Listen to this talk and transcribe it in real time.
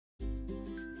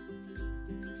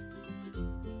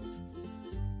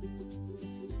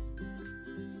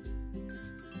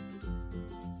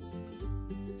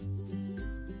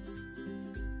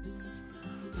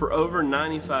For over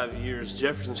 95 years,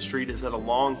 Jefferson Street has had a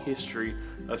long history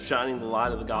of shining the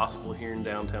light of the gospel here in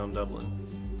downtown Dublin.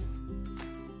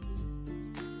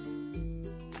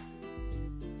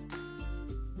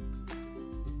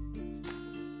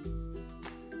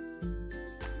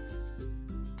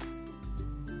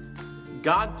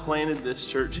 God planted this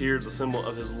church here as a symbol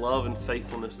of His love and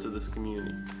faithfulness to this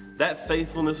community. That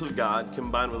faithfulness of God,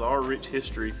 combined with our rich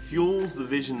history, fuels the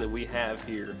vision that we have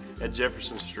here at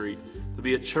Jefferson Street, to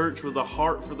be a church with a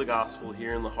heart for the gospel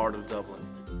here in the heart of Dublin.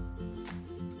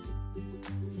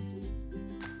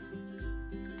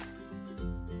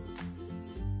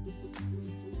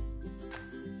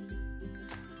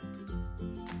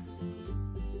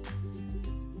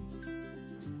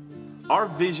 Our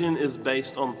vision is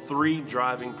based on three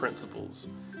driving principles: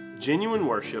 genuine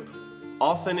worship,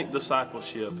 authentic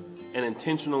discipleship, and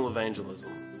intentional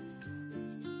evangelism.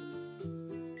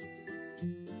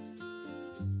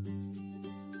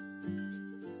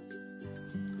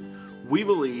 We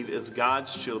believe as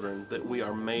God's children that we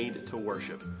are made to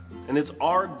worship. And it's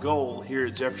our goal here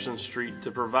at Jefferson Street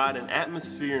to provide an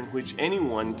atmosphere in which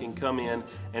anyone can come in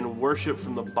and worship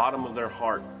from the bottom of their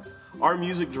heart. Our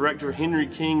music director, Henry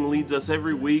King, leads us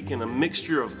every week in a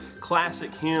mixture of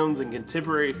classic hymns and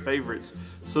contemporary favorites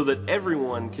so that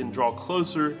everyone can draw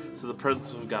closer to the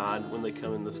presence of God when they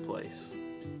come in this place.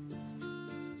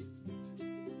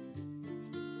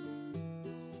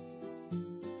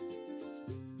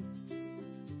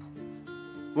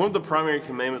 One of the primary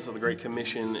commandments of the Great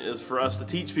Commission is for us to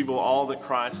teach people all that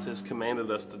Christ has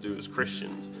commanded us to do as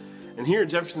Christians. And here at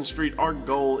Jefferson Street, our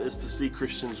goal is to see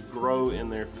Christians grow in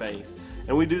their faith.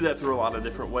 And we do that through a lot of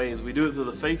different ways. We do it through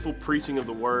the faithful preaching of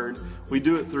the Word. We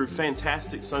do it through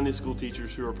fantastic Sunday school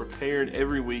teachers who are prepared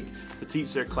every week to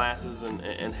teach their classes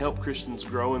and help Christians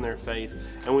grow in their faith.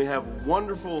 And we have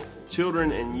wonderful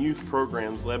children and youth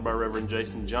programs led by Reverend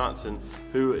Jason Johnson,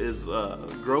 who is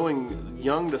growing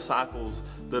young disciples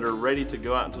that are ready to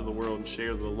go out into the world and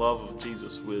share the love of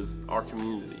Jesus with our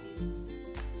community.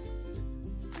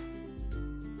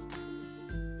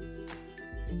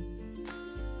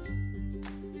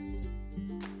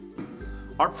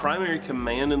 Our primary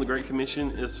command in the Great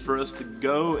Commission is for us to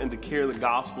go and to carry the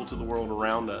gospel to the world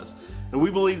around us. And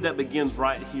we believe that begins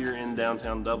right here in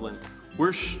downtown Dublin.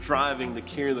 We're striving to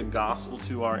carry the gospel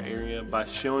to our area by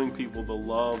showing people the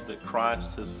love that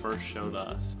Christ has first showed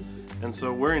us. And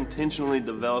so we're intentionally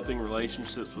developing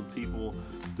relationships with people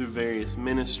through various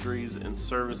ministries and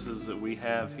services that we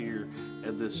have here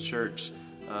at this church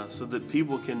so that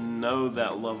people can know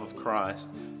that love of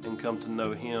Christ and come to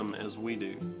know Him as we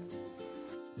do.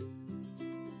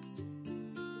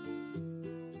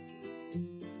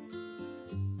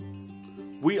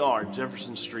 We are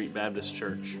Jefferson Street Baptist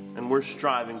Church, and we're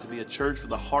striving to be a church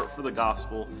with a heart for the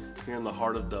gospel here in the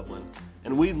heart of Dublin.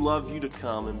 And we'd love you to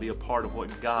come and be a part of what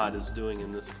God is doing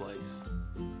in this place.